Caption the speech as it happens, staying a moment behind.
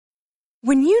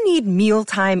When you need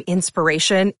mealtime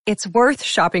inspiration, it's worth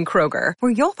shopping Kroger,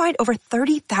 where you'll find over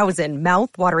 30,000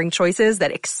 mouth-watering choices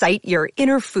that excite your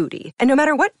inner foodie. And no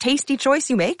matter what tasty choice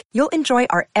you make, you'll enjoy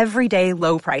our everyday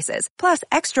low prices, plus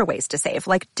extra ways to save,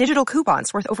 like digital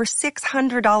coupons worth over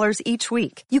 $600 each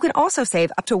week. You can also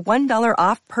save up to $1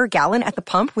 off per gallon at the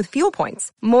pump with fuel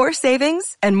points. More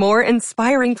savings and more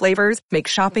inspiring flavors make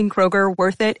shopping Kroger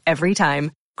worth it every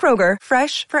time. Kroger,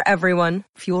 fresh for everyone.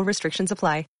 Fuel restrictions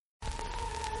apply.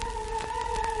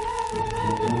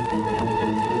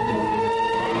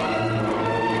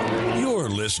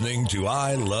 Listening to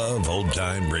I Love Old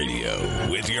Time Radio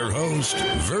with your host,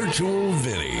 Virtual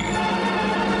Vinny.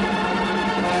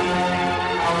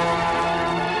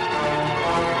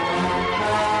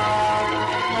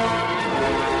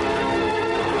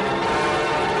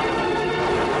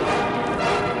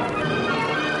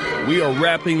 We are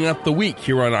wrapping up the week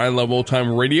here on I Love Old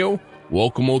Time Radio.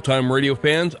 Welcome, Old Time Radio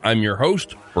fans. I'm your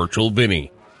host, Virtual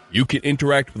Vinny. You can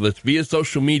interact with us via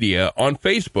social media on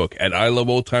Facebook at I Love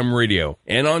Old Time Radio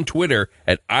and on Twitter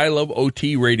at I Love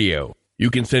OT Radio. You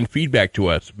can send feedback to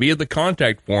us via the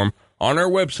contact form on our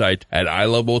website at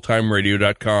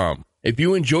iloveoldtimeradio.com. If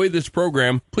you enjoy this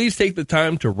program, please take the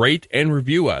time to rate and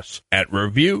review us at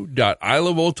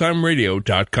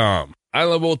review.iloveoldtimeradio.com. I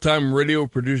Love Old Time Radio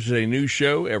produces a new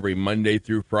show every Monday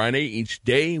through Friday, each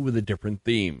day with a different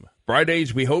theme.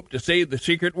 Fridays, we hope to say the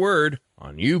secret word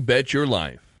on You Bet Your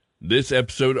Life. This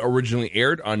episode originally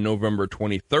aired on November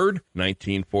 23rd,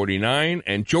 1949.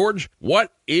 And George,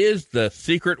 what is the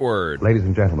secret word? Ladies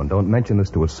and gentlemen, don't mention this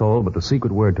to a soul, but the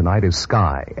secret word tonight is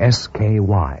sky.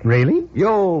 S-K-Y. Really?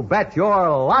 You bet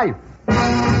your life!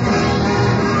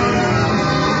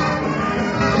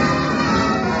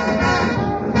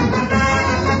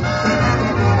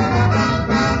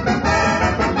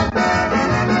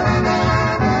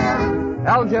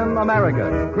 Elgin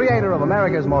American, creator of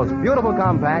America's most beautiful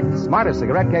compacts, smartest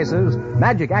cigarette cases,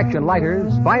 magic action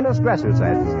lighters, finest dresser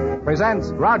sets,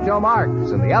 presents Groucho Marx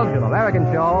in the Elgin American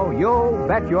show, You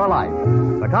Bet Your Life,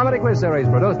 the comedy quiz series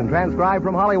produced and transcribed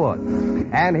from Hollywood.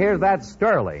 And here's that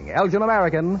sterling Elgin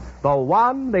American, the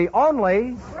one, the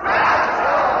only...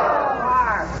 Groucho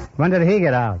Marx! When did he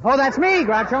get out? Oh, that's me,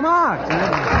 Groucho Marx.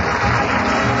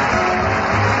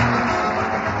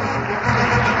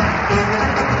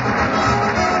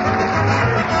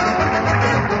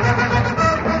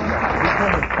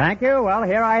 Thank you. Well,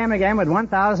 here I am again with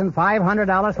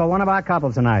 $1,500 for one of our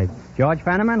couples tonight. George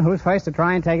Fenneman, who's first to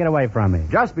try and take it away from me?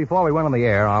 Just before we went on the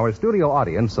air, our studio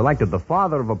audience selected the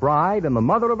father of a bride and the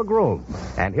mother of a groom.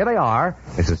 And here they are,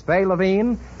 Mrs. Fay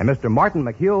Levine and Mr. Martin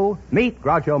McHugh. Meet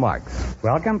Groucho Marx.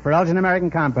 Welcome for Elgin American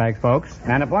Compacts, folks.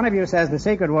 And if one of you says the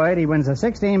secret word, he wins a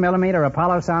 16mm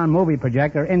Apollo Sound movie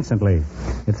projector instantly.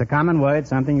 It's a common word,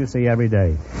 something you see every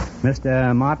day.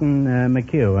 Mr. Martin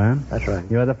McHugh, huh? That's right.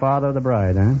 You're the father of the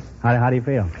bride, huh? How do you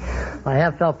feel? I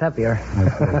have felt peppier.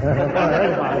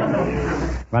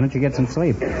 Why don't you get some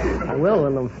sleep? I will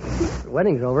when the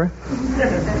wedding's over.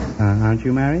 Aren't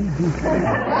you married?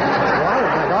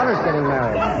 My daughter's getting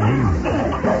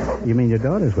married. You mean your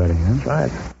daughter's wedding, huh?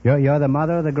 That's right. You're the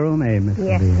mother of the groom, eh, Mr.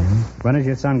 Yes, B, sir. huh? When is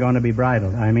your son going to be married,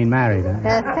 huh?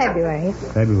 February.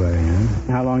 February,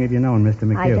 huh? How long have you known Mr.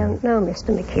 McHugh? I don't know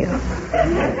Mr. McHugh.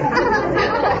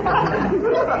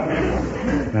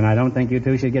 Then I don't think you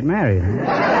two should get married. Huh?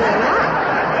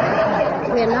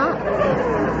 We're not.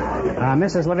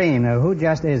 Mrs. Levine, who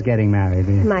just is getting married?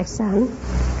 My son.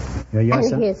 Your and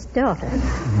son? his daughter.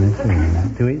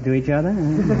 To each other?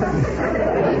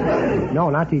 No,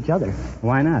 not to each other.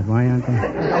 Why not? Why aren't they?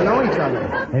 They don't know each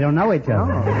other. They don't know each other?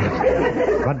 No.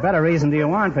 What better reason do you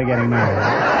want for getting married?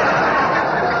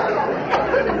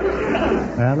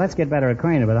 Let's get better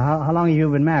acquainted. But how long have you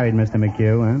been married, Mr.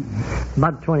 McHugh? Huh?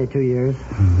 About 22 years.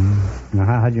 Mm-hmm. Now,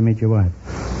 how'd you meet your wife?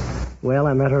 Well,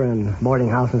 I met her in a boarding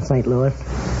house in St. Louis.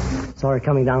 Saw her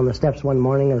coming down the steps one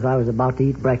morning as I was about to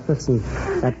eat breakfast, and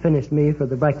that finished me for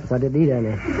the breakfast. I didn't eat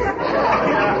any.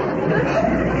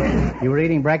 You were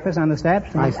eating breakfast on the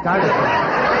steps? I started to.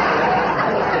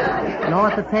 No,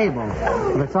 at the table.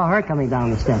 But I saw her coming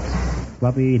down the steps.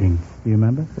 What were you eating? Do you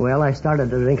remember? Well, I started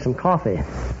to drink some coffee.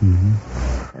 Mm-hmm.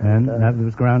 And that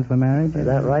was grounds for marriage?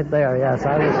 That right there, yes.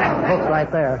 I was hooked right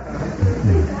there.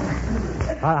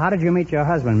 How did you meet your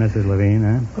husband, Mrs. Levine,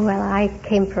 huh? Well, I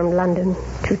came from London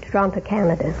to Toronto,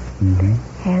 Canada. Mm-hmm.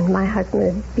 And my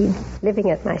husband had been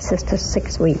living at my sister's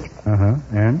 6 weeks. Uh-huh.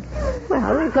 And?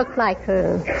 Well, it looked like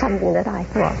something that I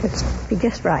thought would be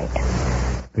just right.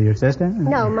 For your sister?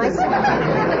 No, my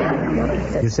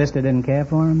sister. Your sister didn't care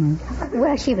for him? Huh?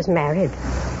 Well, she was married.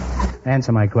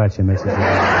 Answer my question, Mrs.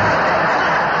 Levine.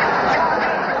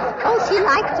 Oh, she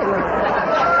liked him.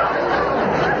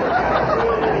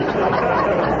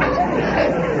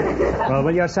 Well,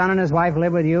 will your son and his wife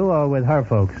live with you or with her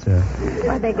folks?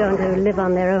 Well, they're going to live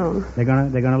on their own. They're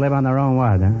gonna live on their own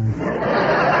what?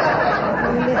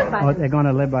 Huh? They're going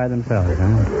to live by themselves,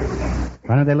 huh?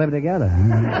 Why don't they live together?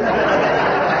 Huh?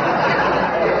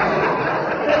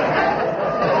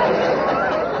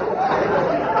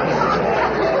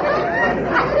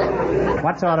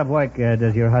 What sort of work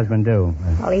does your husband do?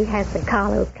 Well, he has the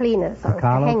Carlo cleaners. The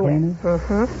Carlo cleaners?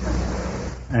 Mm-hmm.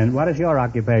 And what is your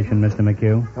occupation, Mr.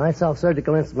 McHugh? I sell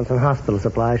surgical instruments and hospital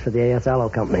supplies for the A.S. Allo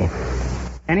Company.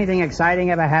 Anything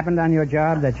exciting ever happened on your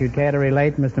job that you'd care to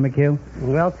relate, Mr. McHugh?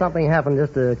 Well, something happened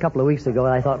just a couple of weeks ago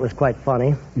that I thought was quite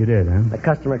funny. You did, huh? A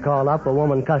customer called up, a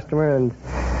woman customer, and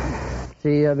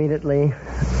she immediately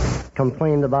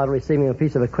complained about receiving a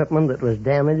piece of equipment that was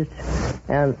damaged.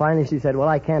 And finally she said, well,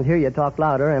 I can't hear you, talk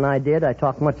louder. And I did. I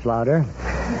talked much louder.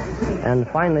 And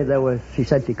finally she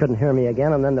said she couldn't hear me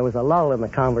again, and then there was a lull in the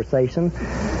conversation.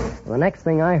 The next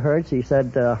thing I heard, she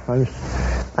said,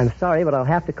 I'm sorry, but I'll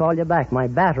have to call you back. My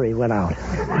battery went out.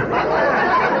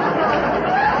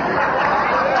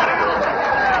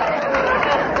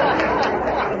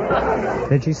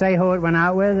 Did she say who it went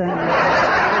out with?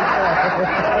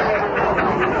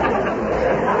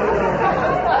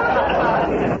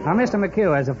 Now, Mr.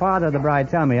 McHugh, as the father of the bride,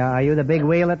 tell me, are you the big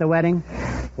wheel at the wedding?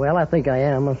 Well, I think I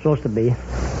am. I'm supposed to be.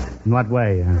 In what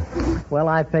way? Well,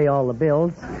 I pay all the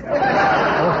bills.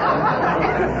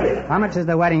 How much is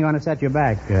the wedding going to set you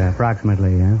back,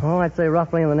 approximately? Oh, I'd say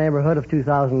roughly in the neighborhood of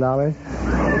 $2,000.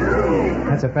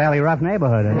 That's a fairly rough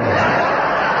neighborhood, isn't it?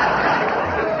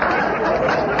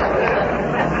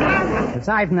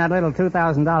 Aside from that little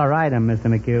 $2,000 item, Mr.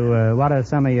 McHugh, what are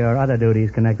some of your other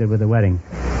duties connected with the wedding?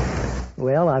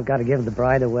 Well, I've got to give the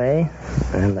bride away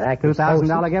and act as host.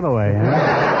 $2,000 giveaway, huh?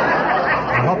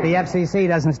 I hope the FCC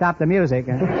doesn't stop the music.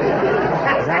 Is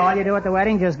that all you do at the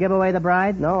wedding, just give away the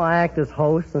bride? No, I act as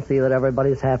host and see that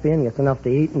everybody's happy and gets enough to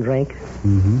eat and drink.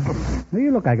 Mm-hmm. Well,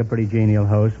 you look like a pretty genial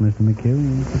host, Mr.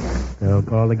 McHugh. So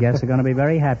all the guests are going to be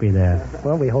very happy there.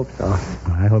 Well, we hope so.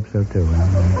 I hope so, too.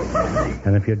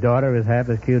 And if your daughter is half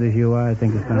as cute as you are, I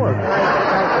think it's going to be...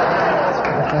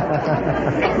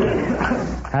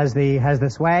 Has the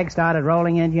swag started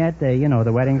rolling in yet?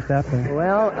 The wedding stuff?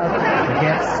 Well, the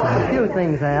gifts? A few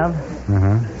things have.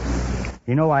 Uh-huh.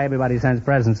 You know why everybody sends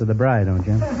presents to the bride, don't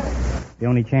you? The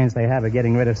only chance they have of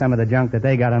getting rid of some of the junk that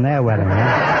they got on their wedding,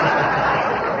 huh?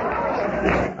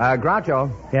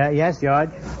 Groucho. Yeah, yes, George?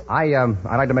 I'd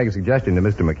like to make a suggestion to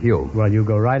Mr. McHugh. Well, you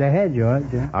go right ahead,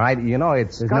 George. All right,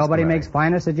 it's customary. Nobody makes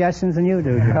finer suggestions than you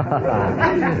do, George.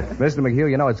 Mr.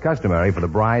 McHugh, it's customary for the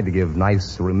bride to give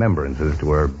nice remembrances to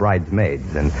her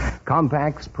bridesmaids. And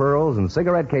compacts, pearls, and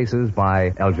cigarette cases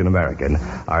by Elgin American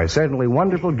are certainly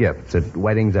wonderful gifts at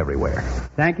weddings everywhere.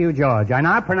 Thank you, George. I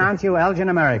now pronounce you Elgin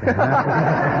American.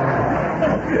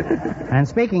 And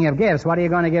speaking of gifts, what are you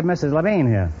going to give Mrs. Levine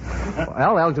here?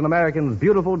 Well, Elgin American's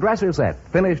beautiful dresser set,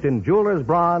 finished in jeweler's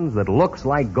bronze that looks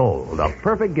like gold. A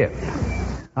perfect gift.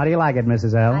 How do you like it,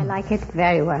 Mrs. L? I like it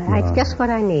very well. It's just what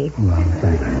I need. Well,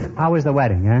 thank you. How was the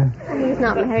wedding, huh? He's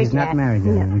not married He's yet. not married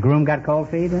yet. No. The groom got cold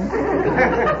feet,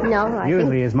 huh? No, I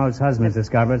Usually, think... as most husbands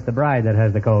discover, it's the bride that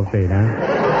has the cold feet, huh?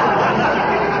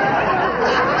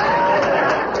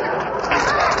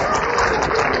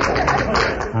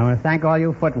 I want to thank all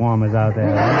you foot warmers out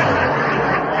there.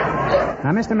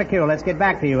 Now, Mr. McHugh, let's get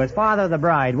back to you. As father of the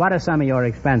bride, what are some of your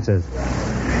expenses?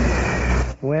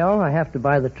 Well, I have to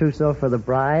buy the trousseau for the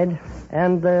bride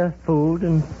and food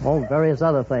and all various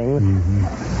other things.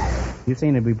 Mm-hmm. You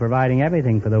seem to be providing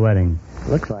everything for the wedding.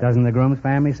 Looks like. Doesn't the groom's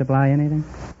family supply anything?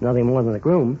 Nothing more than the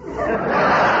groom.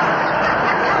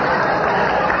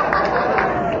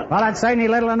 Well, that's certainly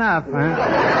little enough,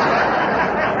 huh?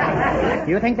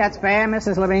 You think that's fair,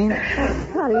 Mrs. Levine?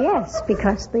 Well, yes,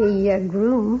 because the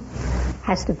groom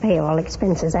has to pay all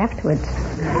expenses afterwards.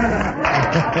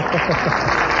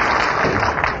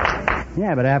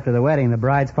 Yeah, but after the wedding, the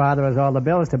bride's father has all the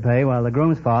bills to pay, while the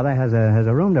groom's father has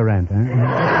a room to rent, huh?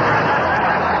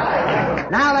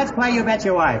 Now let's play You Bet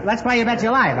Your Wife. Let's play You Bet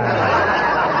Your Life.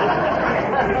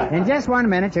 In just 1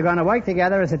 minute, you're going to work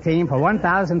together as a team for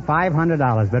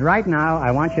 $1,500. But right now,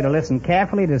 I want you to listen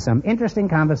carefully to some interesting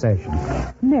conversation.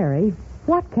 Mary,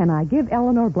 what can I give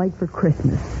Eleanor Blake for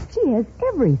Christmas? She has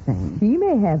everything. She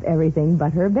may have everything,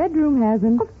 but her bedroom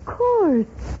hasn't. Of course.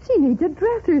 She needs a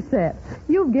dresser set.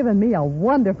 You've given me a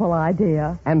wonderful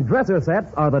idea. And dresser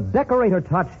sets are the decorator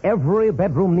touch every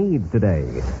bedroom needs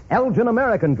today. Elgin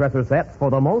American dresser sets for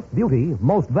the most beauty,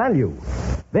 most value.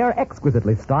 They're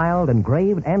exquisitely styled,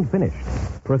 engraved, and finished.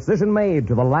 Precision made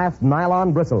to the last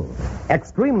nylon bristle.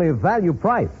 Extremely value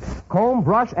priced. Comb,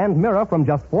 brush, and mirror from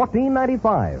just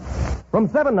 $14.95. From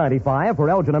 $7.95 for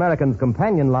Elgin American's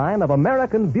companion line of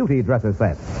American Beauty dresser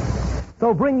sets.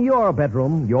 So bring your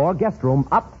bedroom, your guest room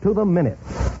up to the minute.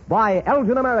 Buy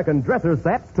Elgin American dresser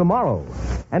sets tomorrow.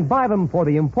 And buy them for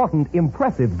the important,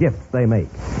 impressive gifts they make.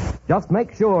 Just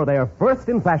make sure they're first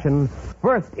in fashion,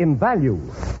 first in value.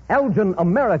 Elgin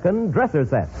American dresser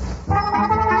sets.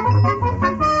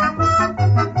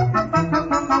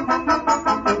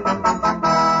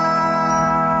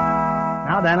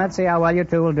 Now then, let's see how well you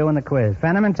two will do in the quiz.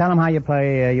 Fenneman, tell them how you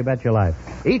play You Bet Your Life.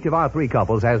 Each of our three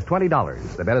couples has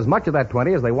 $20. They bet as much of that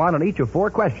 20 as they want on each of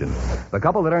 4 questions. The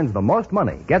couple that earns the most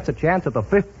money gets a chance at the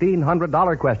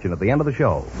 $1,500 question at the end of the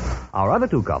show. Our other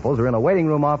 2 couples are in a waiting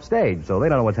room off stage, so they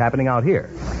don't know what's happening out here.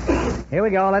 Here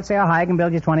we go. Let's see how high I can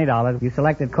build you $20. You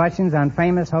selected questions on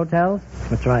famous hotels?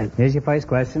 That's right. Here's your first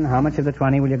question. How much of the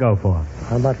 20 will you go for?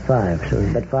 How about 5? Should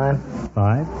we bet 5?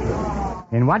 5.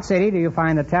 In what city do you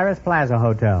find the Terrace Plaza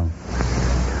Hotel?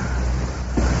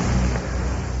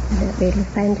 Is that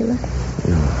Los Angeles?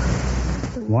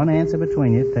 One answer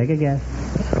between you. Take a guess.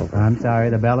 I'm sorry,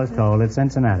 the bell is tolled. It's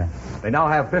Cincinnati. They now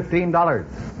have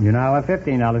 $15. You now have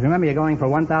 $15. Remember, you're going for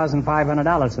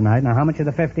 $1,500 tonight. Now, how much of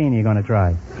the 15 are you going to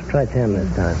try? Try 10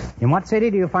 this time. In what city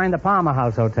do you find the Palmer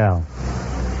House Hotel?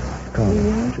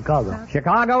 Chicago.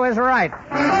 Chicago is right.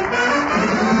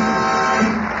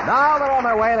 Now they're on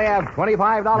their way. They have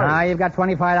 $25. Now you've got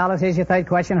 $25. Here's your third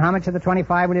question. How much of the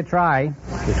 25 will you try?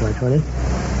 You try 20?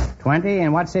 20.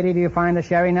 In what city do you find the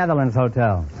Sherry Netherlands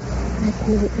Hotel?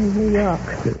 That's New York.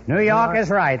 New York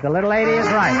is right. The little lady is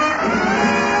right.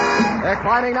 They're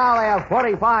climbing now. They have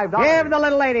 $45. Give the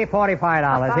little lady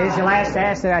 $45. Here's your last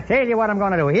chance to... I tell you what I'm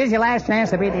going to do. Here's your last chance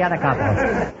to beat the other couples.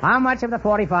 How much of the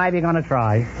 45 are you going to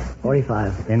try?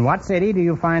 45. In what city do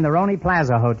you find the Roni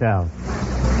Plaza Hotel?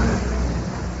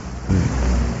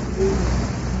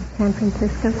 San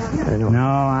Francisco? No,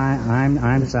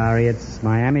 I'm sorry. It's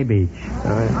Miami Beach.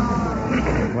 All right.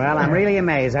 Well, I'm really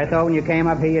amazed. I thought when you came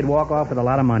up here you'd walk off with a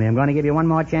lot of money. I'm going to give you one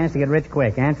more chance to get rich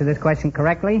quick. Answer this question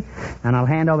correctly, and I'll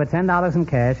hand over $10 in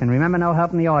cash. And remember, no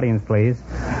help from the audience, please.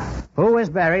 Who is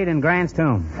buried in Grant's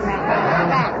tomb?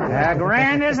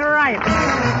 Grant is right.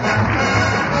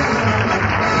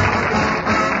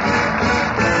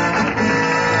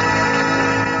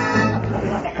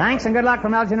 Thanks and good luck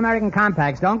from Elgin American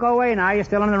Compacts. Don't go away now. You're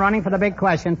still in the running for the big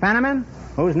question. Fenneman,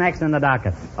 who's next in the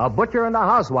docket? A butcher and a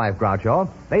housewife, Groucho.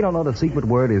 They don't know the secret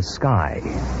word is sky.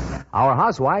 Our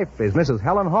housewife is Mrs.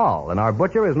 Helen Hall, and our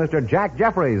butcher is Mr. Jack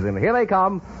Jeffries. And here they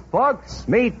come. Folks,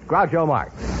 meet Groucho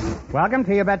Marx. Welcome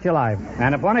to You Bet Your Life.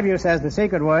 And if one of you says the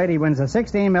secret word, he wins a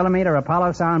 16mm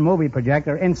Apollo Sound movie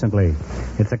projector instantly.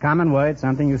 It's a common word,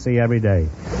 something you see every day.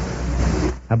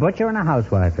 A butcher and a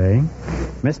housewife, eh?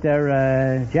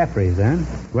 Mr. Jeffries, eh?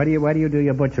 Where do you do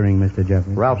your butchering, Mr.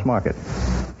 Jeffries? Ralph's Market.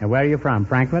 And where are you from?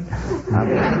 Frankfurt?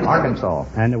 Arkansas.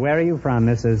 And where are you from,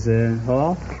 Mrs.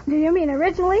 Hall? Do you mean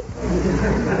originally?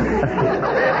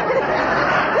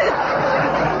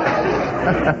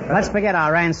 Let's forget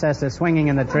our ancestors swinging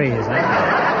in the trees.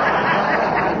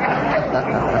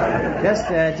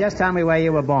 Just tell me where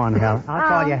you were born, Helen. I'll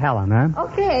call you Helen, huh?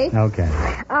 Okay. Okay.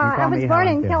 I was born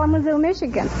in Kalamazoo,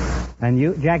 Michigan. And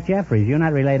you, Jack Jeffries, you're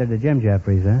not related to Jim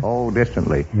Jeffries, huh? Oh,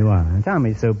 distantly. You are. Tell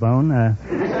me, Soup Bone,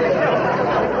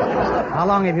 how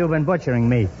long have you been butchering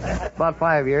meat? About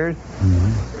 5 years.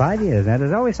 Mm-hmm. 5 years. Now,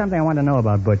 there's always something I want to know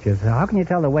about butchers. How can you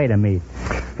tell the weight of meat?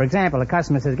 For example, a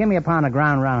customer says, give me a pound of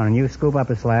ground round, and you scoop up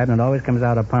a slab, and it always comes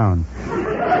out a pound.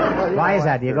 Why is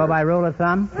that? Do you go by rule of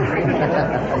thumb?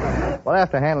 Well,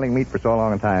 after handling meat for so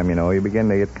long a time, you begin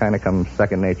to, it kind of comes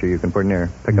second nature. You can pretty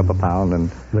near pick up a pound and...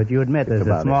 But you admit there's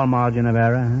a small margin of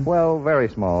error, huh? Well, very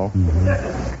small.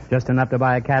 Mm-hmm. Just enough to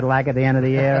buy a Cadillac at the end of the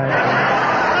year?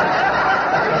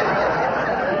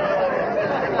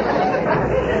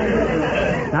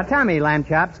 Now tell me, Lamb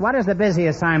Chops, what is the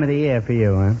busiest time of the year for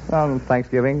you, huh? Well,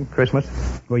 Thanksgiving, Christmas.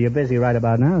 Well, you're busy right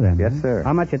about now, then. Yes, huh? sir.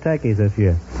 How much are turkeys this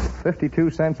year?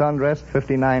 52 cents undressed,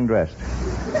 59 dressed.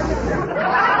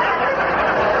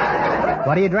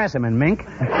 What do you dress them in, mink?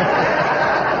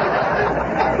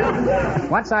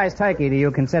 What size turkey do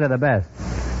you consider the best?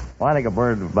 Well, I think a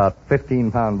bird, about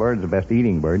 15-pound bird, is the best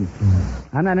eating bird.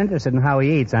 I'm not interested in how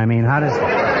he eats. I mean, how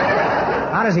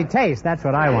does he taste? That's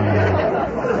what I want to know.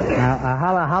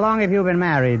 How long have you been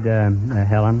married,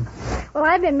 Helen? Well,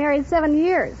 I've been married 7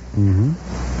 years. Mm-hmm.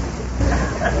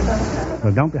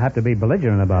 Well, don't have to be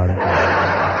belligerent about it.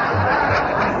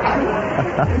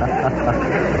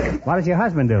 What does your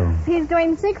husband do? He's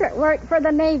doing secret work for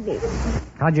the Navy.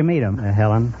 How'd you meet him,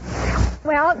 Helen?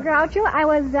 Well, Groucho, I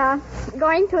was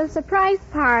going to a surprise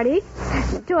party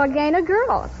to gain a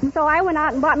girl. So I went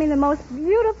out and bought me the most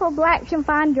beautiful black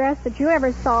chiffon dress that you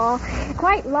ever saw,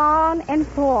 quite long and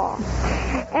full.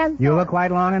 And You were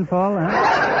quite long and full, huh?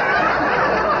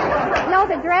 No,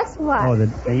 the dress was.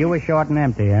 Oh, you were short and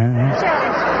empty, huh? Sure.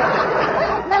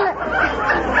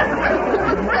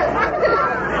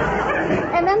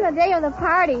 And then the day of the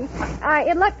party,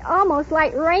 it looked almost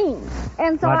like rain.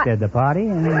 And so What did the party?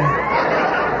 The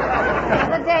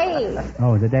day.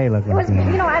 Oh, the day looked It like was,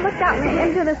 I looked out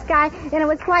into the sky, and it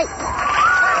was quite...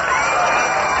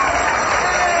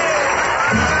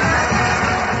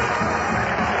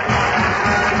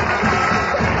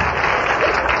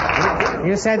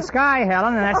 You said sky,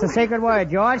 Helen, and that's the secret word.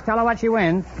 George, tell her what she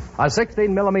wins. A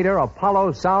 16-millimeter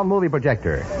Apollo sound movie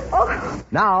projector. Oh.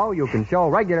 Now you can show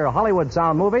regular Hollywood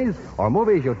sound movies or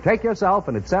movies you take yourself,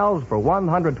 and it sells for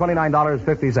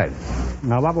 $129.50.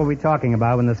 Now, what were we talking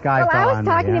about when the sky fell I on was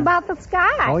me, talking huh? about the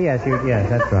sky. Oh, yes,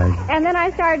 that's right. And then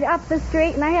I started up the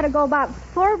street, and I had to go about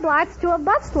 4 blocks to a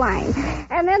bus line.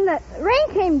 And then the rain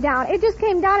came down. It just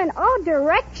came down in all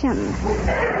directions.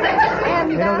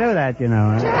 And, It'll do that, you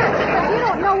know. Sure, but you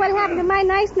don't know what happened to my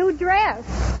nice new dress.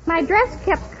 My dress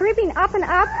kept creeping up and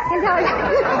up until, you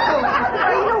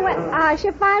know what,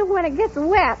 chiffon, when it gets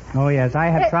wet. Oh, yes, I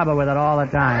have trouble with it all the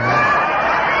time.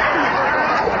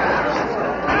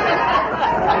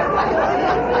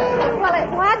 Well, it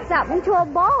wads up into a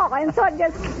ball, and so it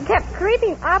just kept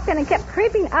creeping up, and it kept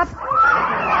creeping up.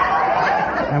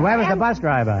 And where was the bus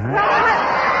driver? Huh?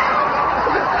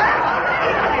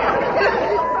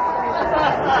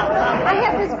 I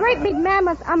had this great big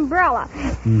mammoth umbrella,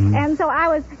 and so I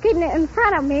was keeping it in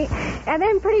front of me, and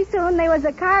then pretty soon there was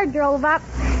a car drove up,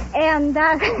 and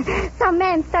some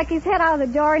man stuck his head out of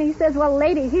the door, and he says, well,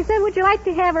 lady, he said, would you like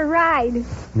to have a ride?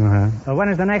 Uh-huh. Well, when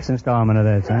is the next installment of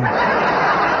this, huh?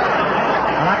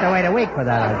 I'll have to wait a week for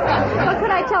that. Well,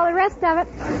 could I tell the rest of it?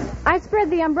 I spread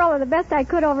the umbrella the best I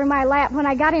could over my lap when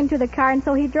I got into the car, and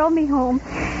so he drove me home.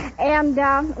 And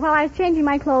while I was changing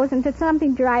my clothes into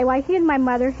something dry, while he and my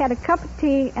mother had a cup of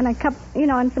tea and a cup,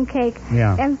 and some cake.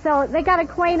 Yeah. And so they got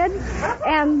acquainted,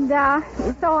 and so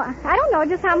I don't know,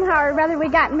 just somehow or rather we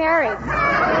got married.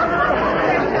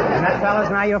 And that fella's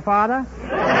now your father?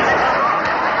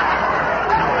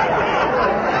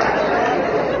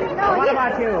 What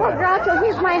about you? Well, Groucho,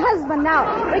 he's my husband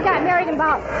now. We got married in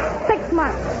about 6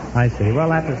 months. I see. Well,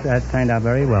 that turned out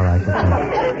very well, I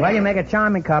suppose. Well, you make a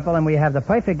charming couple, and we have the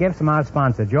perfect gifts from our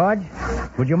sponsor. George,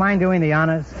 would you mind doing the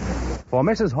honors? For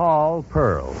Mrs. Hall,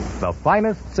 pearls. The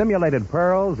finest simulated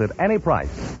pearls at any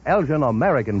price. Elgin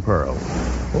American pearls.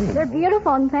 They're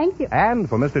beautiful, and thank you. And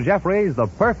for Mr. Jeffries, the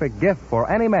perfect gift for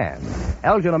any man.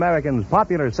 Elgin American's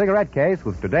popular cigarette case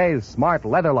with today's smart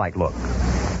leather-like look.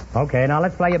 Okay, now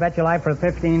let's play You Bet Your Life for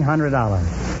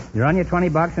 $1,500. You run your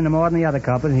 $20 into more than the other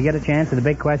couples, and you get a chance at the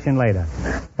big question later.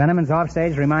 Fenneman's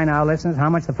offstage remind our listeners how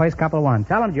much the first couple won.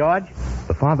 Tell them, George.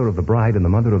 The father of the bride and the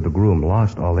mother of the groom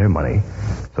lost all their money,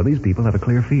 so these people have a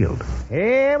clear field.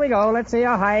 Here we go. Let's see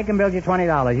how high you can build your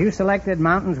 $20. You selected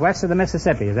mountains west of the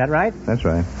Mississippi. Is that right? That's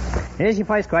right. Here's your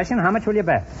first question. How much will you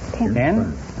bet? 10.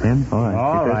 10? 10? All right.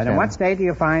 All right. In 10. what state do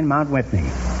you find Mount Whitney?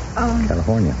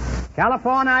 California.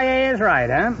 California is right,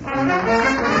 huh?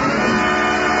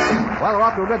 Well, they're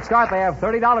off to a good start. They have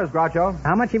 $30, Groucho.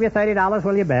 How much of your $30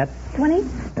 will you bet? 20.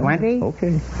 20?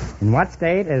 Okay. In what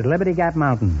state is Liberty Gap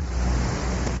Mountain?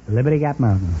 Liberty Gap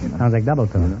Mountain. Sounds like double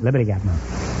tone. Liberty Gap Mountain.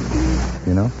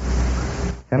 You know?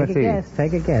 Tennessee.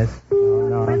 Take a guess. Oh,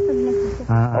 no.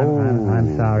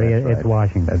 I'm sorry. That's It's right.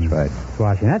 Washington. That's right. It's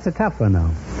Washington. That's a tough one, though.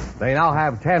 They now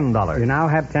have $10. You now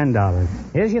have $10.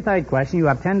 Here's your third question. You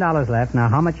have $10 left. Now,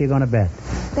 how much are you going to bet?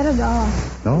 Bet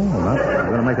 $1. No, we're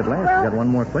going to make it last. We got one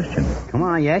more question. Come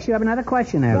on. Yes, you have another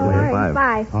question there, All please. right,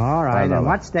 5. All right. $5. In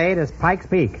what state is Pikes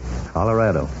Peak?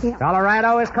 Colorado. Yeah.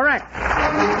 Colorado is correct.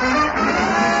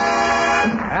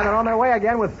 And they're on their way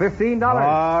again with $15.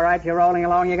 All right, you're rolling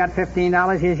along. You got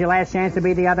 $15. Here's your last chance to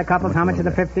beat the other couples. How much of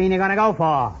the 15 you going to go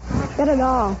for? Bet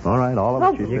 $1. All right, all of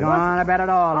it. she You're said. going to bet it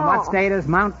all. In what state is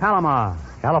Mount Palomar?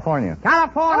 California.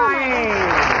 California!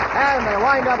 And they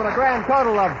wind up with a grand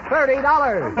total of $30.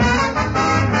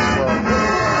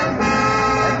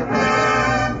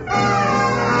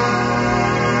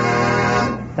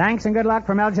 Thanks and good luck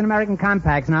from Elgin American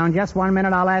Compacts. Now, in just 1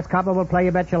 minute, our last couple will play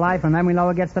You Bet Your Life, and then we know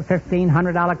who gets the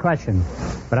 $1,500 question.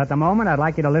 But at the moment, I'd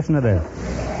like you to listen to this.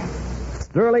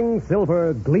 Sterling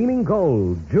silver, gleaming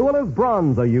gold, jeweler's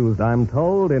bronze are used, I'm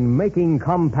told, in making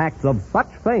compacts of such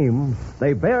fame,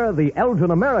 they bear the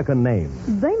Elgin American name.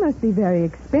 They must be very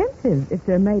expensive if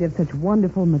they're made of such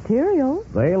wonderful materials.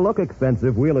 They look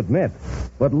expensive, we'll admit,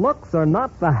 but looks are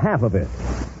not the half of it.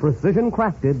 Precision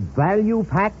crafted, value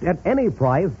packed at any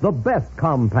price, the best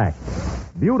compact.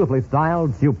 Beautifully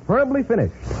styled, superbly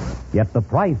finished. Yet the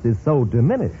price is so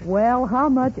diminished. Well, how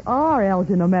much are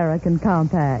Elgin American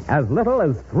compacts? As little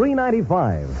as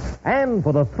 $3.95. And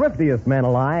for the thriftiest man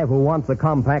alive who wants a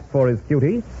compact for his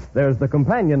cutie, there's the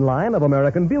companion line of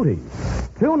American Beauty.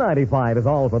 $2.95 is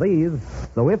all for these.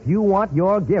 So if you want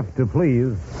your gift to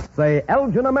please, say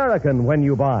Elgin American when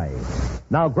you buy.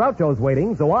 Now Groucho's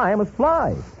waiting, so I must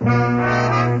fly.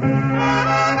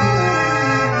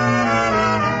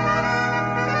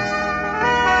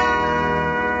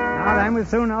 Now then, we'll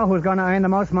soon know who's going to earn the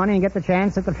most money and get the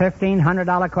chance at the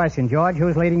 $1,500 question. George,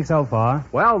 who's leading so far?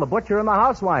 Well, the butcher and the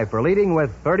housewife are leading with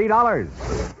 $30.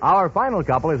 Our final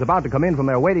couple is about to come in from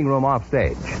their waiting room off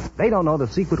stage. They don't know the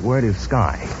secret word is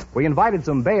sky. We invited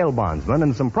some bail bondsmen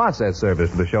and some process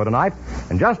servers to the show tonight,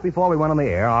 and just before we went on the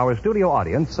air, our studio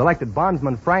audience selected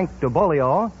bondsman Frank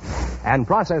Tobolio and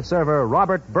process server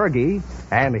Robert Berge,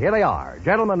 and here they are.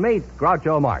 Gentlemen, meet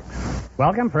Groucho Marx.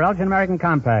 Welcome for Elgin American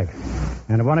Compacts.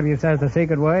 And if one of you says the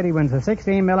secret word, he wins a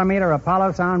 16mm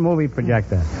Apollo sound movie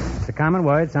projector. It's a common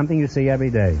word, something you see every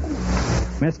day.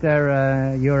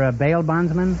 Mister, you're a bail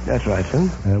bondsman? That's right, son.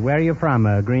 Where are you from?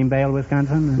 Greenvale,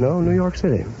 Wisconsin? No, New York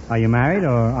City. Are you married, or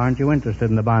aren't you interested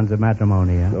in the bonds of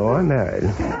matrimony? No, I'm married.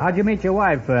 How'd you meet your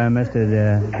wife,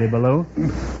 Mr. De Baloo?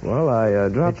 Well, I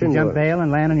dropped in. Did you jump bail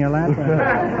and land on your lap?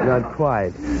 Not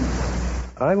quite.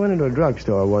 I went into a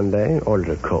drugstore one day, ordered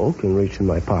a Coke, and reached in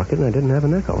my pocket, and I didn't have a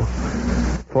nickel.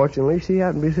 Fortunately, she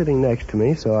happened to be sitting next to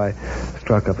me, so I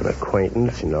struck up an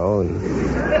acquaintance, and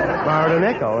borrowed a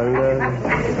nickel,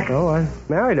 and so I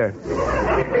married her.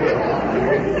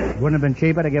 Wouldn't have been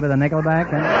cheaper to give her the nickel back,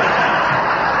 huh?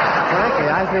 Frankly,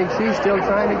 I think she's still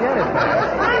trying to get it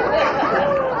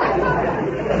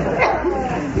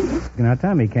back. Now,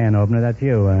 tell me, can opener, that's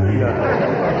you.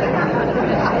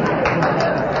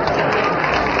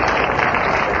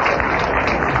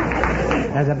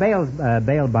 As a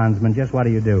bail bondsman, just what do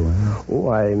you do? Oh,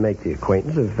 I make the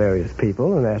acquaintance of various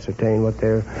people and ascertain what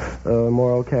their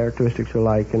moral characteristics are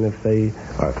like, and if they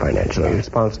are financially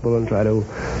responsible, and try to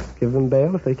give them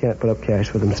bail if they can't put up cash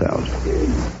for themselves.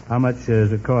 How much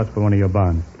does it cost for one of your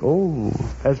bonds? Oh,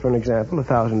 as for an example, a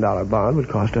 $1,000 bond would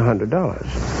cost $100.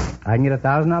 I can get a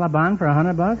 $1,000 bond for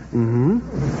 $100? Mm-hmm.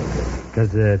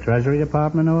 Does the Treasury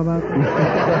Department know about it?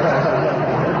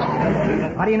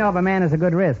 How do you know if a man is a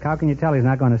good risk? How can you tell he's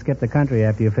not going to skip the country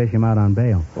after you fish him out on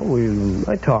bail? Oh,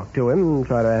 I talk to him and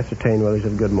try to ascertain whether he's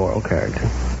of good moral character.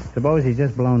 Suppose he's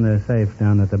just blown the safe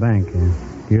down at the bank. Do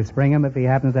you spring him if he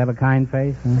happens to have a kind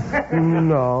face?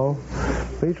 No.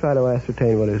 We try to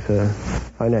ascertain what his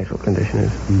financial condition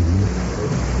is.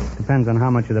 Mm-hmm. Depends on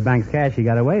how much of the bank's cash he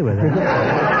got away with.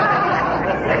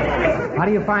 How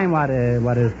do you find what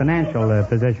his financial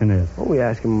position is? Well, we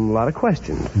ask him a lot of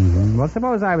questions. Mm-hmm. Well,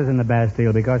 suppose I was in the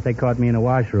Bastille because they caught me in a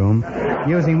washroom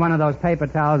using one of those paper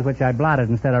towels which I blotted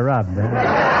instead of rubbed.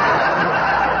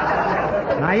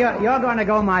 Now, you're going to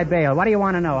go my bail. What do you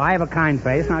want to know? I have a kind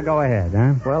face. Now, go ahead,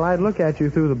 huh? Well, I'd look at you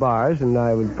through the bars, and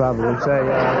I would probably say,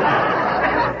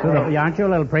 Aren't you a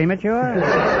little premature?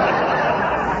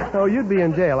 No, you'd be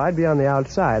in jail. I'd be on the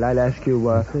outside. I'd ask you,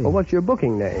 well, what's your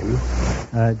booking name?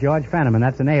 George Fenneman.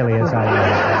 That's an alias.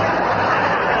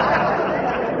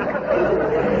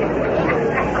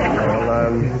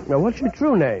 Now, what's your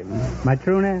true name? My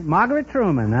true name? Margaret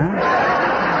Truman, huh?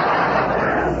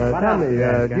 Tell me,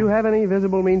 do you have any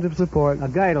visible means of support? A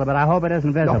girdle, but I hope it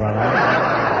isn't visible.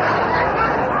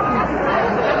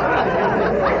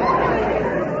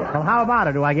 Well, how about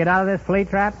it? Do I get out of this flea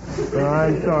trap?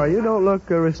 I'm sorry. You don't look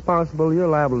responsible. You're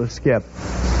liable to skip.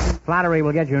 Flattery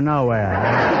will get you nowhere.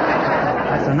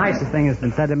 That's the nicest thing that's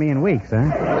been said to me in weeks, huh?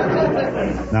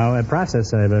 Now, process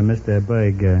server, Mr.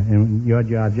 Berg, in your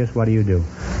job, just what do you do?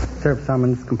 Serve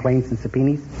summons, complaints, and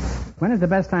subpoenas. When is the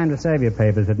best time to serve your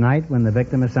papers? At night, when the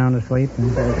victim is sound asleep?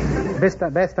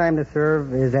 Best time to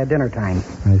serve is at dinner time.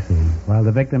 I see. While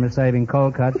the victim is saving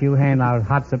cold cuts, you hand out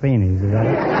hot subpoenas, is that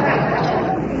it?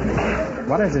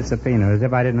 What is a subpoena? As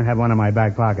if I didn't have one in my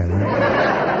back pocket.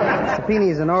 Huh? Subpoena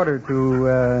is in order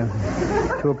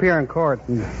to appear in court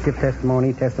and give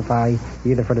testimony, testify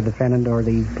either for the defendant or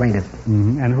the plaintiff.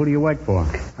 Mm-hmm. And who do you work for?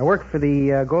 I work for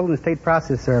the Golden State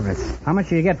Process Service. How much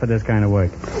do you get for this kind of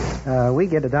work? We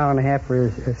get $1.50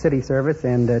 for city service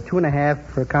and $2.50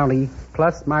 for county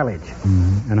plus mileage.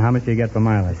 Mm-hmm. And how much do you get for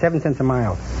mileage? 7 cents a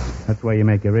mile. That's where you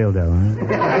make your real dough, huh?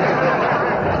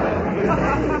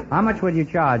 How much would you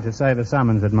charge to serve a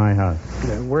summons at my house?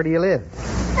 Where do you live?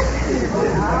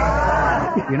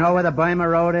 You know where the Burma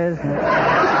Road is?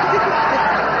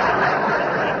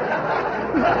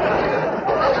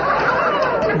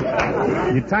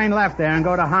 You turn left there and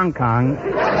go to Hong Kong,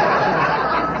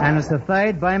 and it's the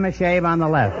third Burma shave on the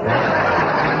left.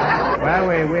 Well,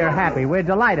 we're happy. We're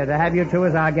delighted to have you two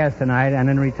as our guests tonight, and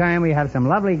in return we have some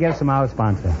lovely gifts from our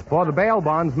sponsor. For the bail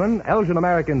bondsman, Elgin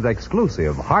American's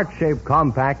exclusive heart-shaped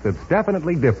compact that's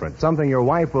definitely different. Something your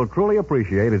wife will truly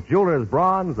appreciate. It's jeweler's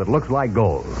bronze that looks like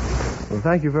gold. Well,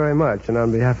 thank you very much, and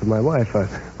on behalf of my wife,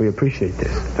 we appreciate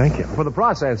this. Thank you. For the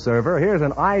process server, here's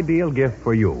an ideal gift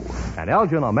for you. An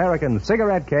Elgin American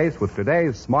cigarette case with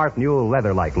today's smart new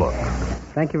leather-like look.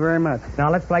 Thank you very much. Now,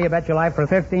 let's play You Bet Your Life for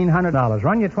 $1,500.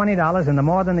 Run your $20 into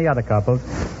more than the other couples,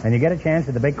 and you get a chance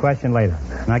at the big question later.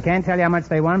 And I can't tell you how much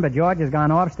they won, but George has gone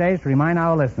off stage to remind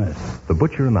our listeners. The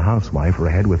butcher and the housewife are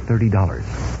ahead with $30.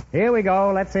 Here we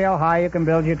go. Let's see how high you can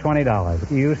build your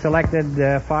 $20. You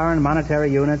selected foreign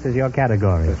monetary units as your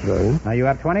category. That's right. Now, you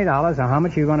have $20. Now, how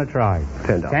much are you going to try?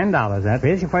 $10. $10.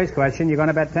 Here's your first question. You're going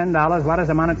to bet $10. What is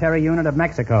the monetary unit of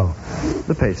Mexico?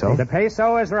 The peso. The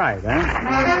peso is right, huh?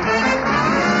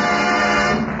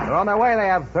 They're on their way. They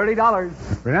have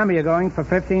 $30. Remember, you're going for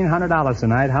 $1,500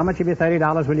 tonight. How much of your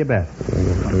 $30 will you bet?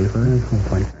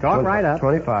 25. Talk right up.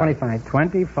 25.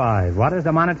 25. What is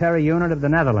the monetary unit of the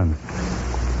Netherlands?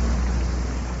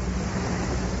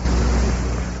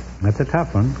 That's a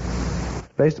tough one.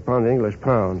 Based upon the English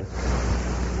pound.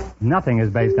 Nothing is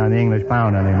based on the English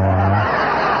pound anymore.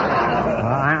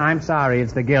 I'm sorry,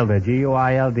 it's the guilder,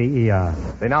 Guilder.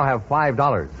 They now have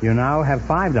 $5. You now have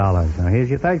 $5. Now, here's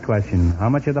your third question. How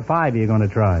much of the 5 are you going to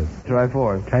try? Try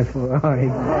 4. Try 4. All right.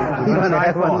 You're going to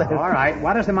try 4. All right.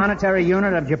 What is the monetary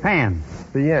unit of Japan?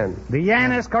 The yen. The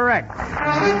yen is correct.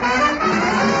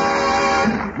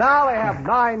 Now they have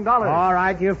 $9. All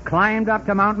right, you've climbed up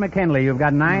to Mount McKinley. You've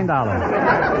got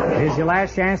 $9. Here's your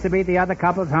last chance to beat the other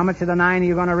couples. How much of the 9 are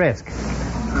you going to risk?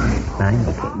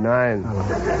 9.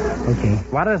 Okay.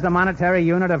 What is the monetary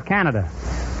unit of Canada?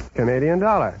 Canadian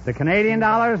dollar. The Canadian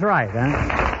dollar is right, huh?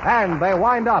 And they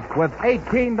wind up with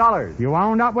 $18. You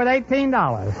wound up with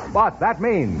 $18. But that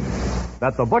means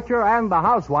that the butcher and the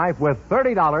housewife with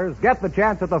 $30 get the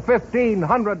chance at the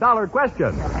 $1,500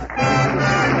 question.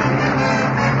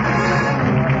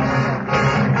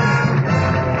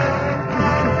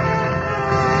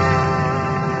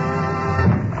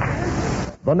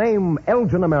 The name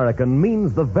Elgin American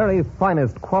means the very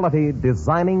finest quality,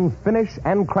 designing, finish,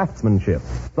 and craftsmanship.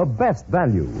 The best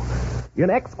value. In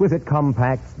exquisite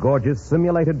compacts, gorgeous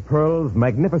simulated pearls,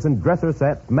 magnificent dresser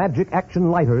sets, magic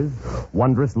action lighters,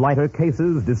 wondrous lighter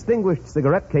cases, distinguished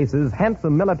cigarette cases,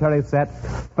 handsome military sets,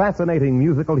 fascinating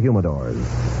musical humidors.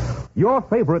 Your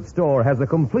favorite store has a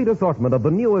complete assortment of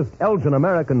the newest Elgin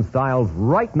American styles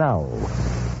right now.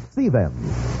 See them.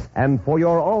 And for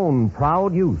your own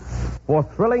proud use, for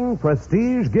thrilling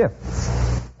prestige gifts,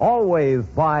 always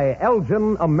buy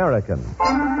Elgin American.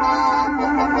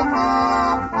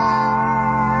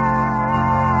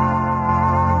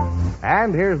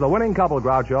 And here's the winning couple,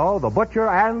 Groucho, the butcher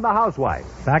and the housewife.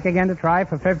 Back again to try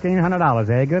for $1,500,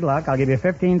 eh? Good luck. I'll give you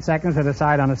 15 seconds to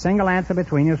decide on a single answer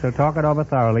between you, so talk it over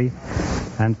thoroughly.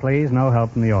 And please, no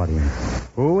help from the audience.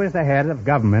 Who is the head of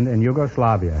government in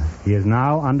Yugoslavia? He is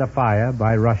now under fire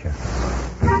by Russia.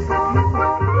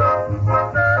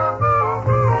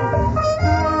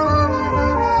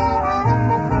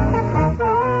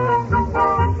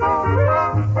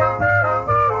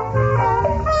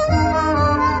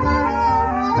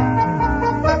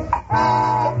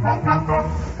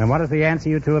 And what is the answer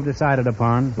you two have decided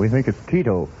upon? We think it's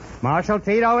Tito. Marshal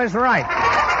Tito is right.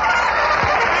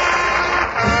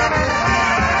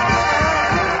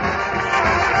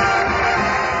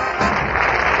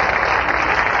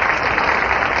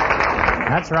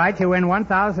 That's right. You win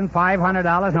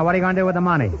 $1,500. Now, what are you going to do with the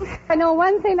money? I know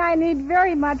one thing I need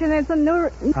very much, and it's a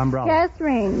new umbrella. Gas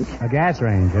range. A gas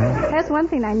range, huh? That's one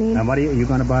thing I need. And what are you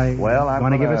going to buy? Well, I'm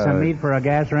going to give us some meat for a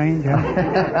gas range?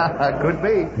 Huh? Could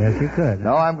be. Yes, you could.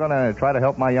 No, I'm going to try to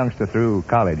help my youngster through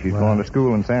college. He's going to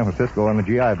school in San Francisco on the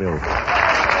GI Bill.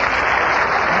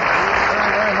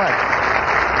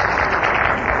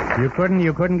 You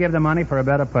couldn't give the money for a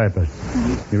better purpose.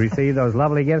 You received those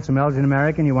lovely gifts from Elgin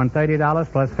American. You won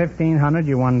 $30 plus $1,500.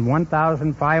 You won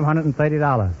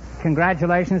 $1,530.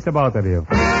 Congratulations to both of you.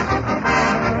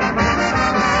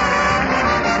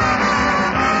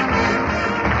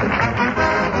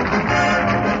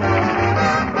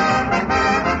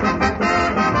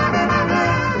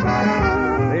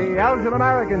 Elgin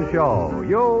American Show,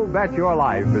 You Bet Your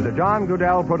Life, is a John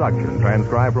Goodell production,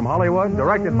 transcribed from Hollywood,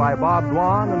 directed by Bob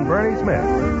Dwan and Bernie Smith.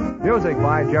 Music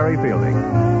by Jerry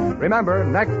Fielding. Remember,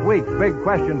 next week's big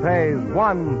question pays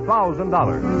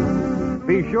 $1,000.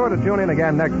 Be sure to tune in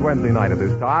again next Wednesday night at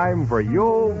this time for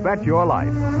You Bet Your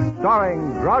Life, starring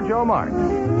Groucho Marx,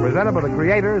 presented by the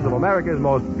creators of America's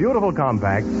most beautiful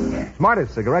compacts,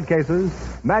 smartest cigarette cases,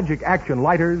 magic action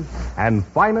lighters, and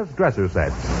finest dresser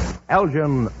sets.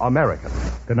 Elgin American.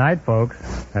 Good night, folks.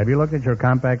 Have you looked at your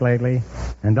compact lately?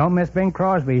 And don't miss Bing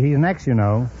Crosby. He's next, you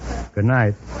know. Good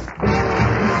night.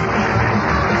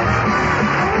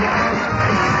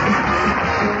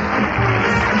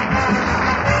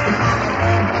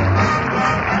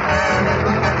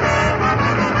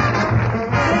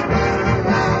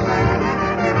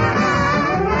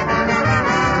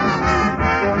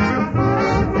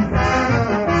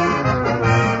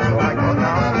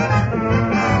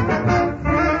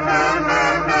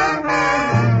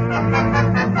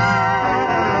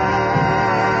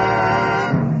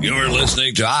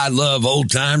 Listening to I Love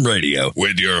Old Time Radio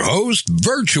with your host,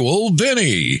 Virtual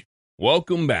Vinny.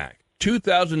 Welcome back.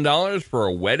 $2,000 for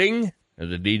a wedding?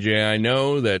 As a DJ, I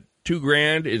know that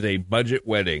 $2,000 is a budget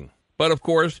wedding. But of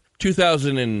course,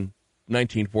 2,000 in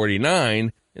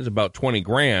 1949 is about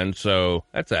 $20,000, so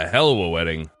that's a hell of a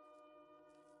wedding.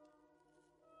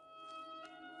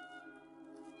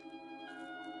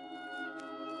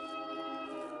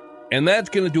 And that's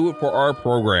going to do it for our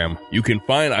program. You can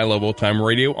find I Love Old Time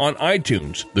Radio on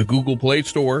iTunes, the Google Play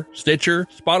Store, Stitcher,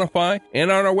 Spotify, and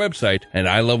on our website at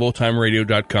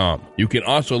iloveoldtimeradio.com. You can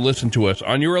also listen to us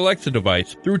on your Alexa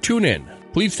device through TuneIn.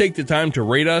 Please take the time to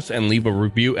rate us and leave a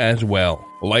review as well.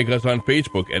 Like us on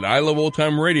Facebook at I Love Old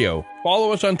Time Radio.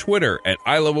 Follow us on Twitter at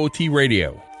I Love OT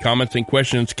Radio. Comments and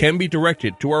questions can be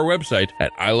directed to our website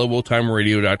at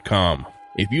iloveoldtimeradio.com.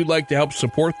 If you'd like to help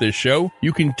support this show,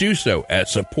 you can do so at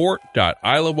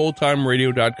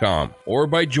support.iloveoldtimeradio.com or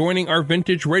by joining our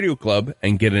Vintage Radio Club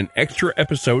and get an extra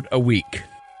episode a week.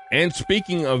 And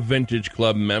speaking of Vintage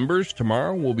Club members,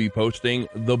 tomorrow we'll be posting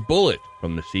The Bullet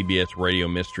from the CBS Radio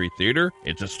Mystery Theater.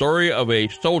 It's a story of a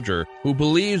soldier who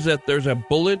believes that there's a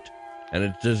bullet and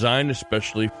it's designed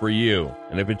especially for you.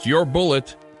 And if it's your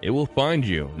bullet, it will find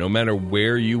you no matter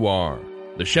where you are.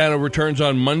 The Shadow returns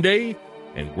on Monday,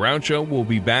 and Groucho will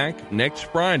be back next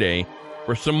Friday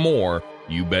for some more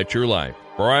You Bet Your Life.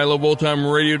 For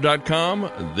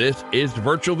iLoveOldTimeRadio.com, this is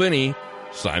Virtual Vinny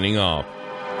signing off.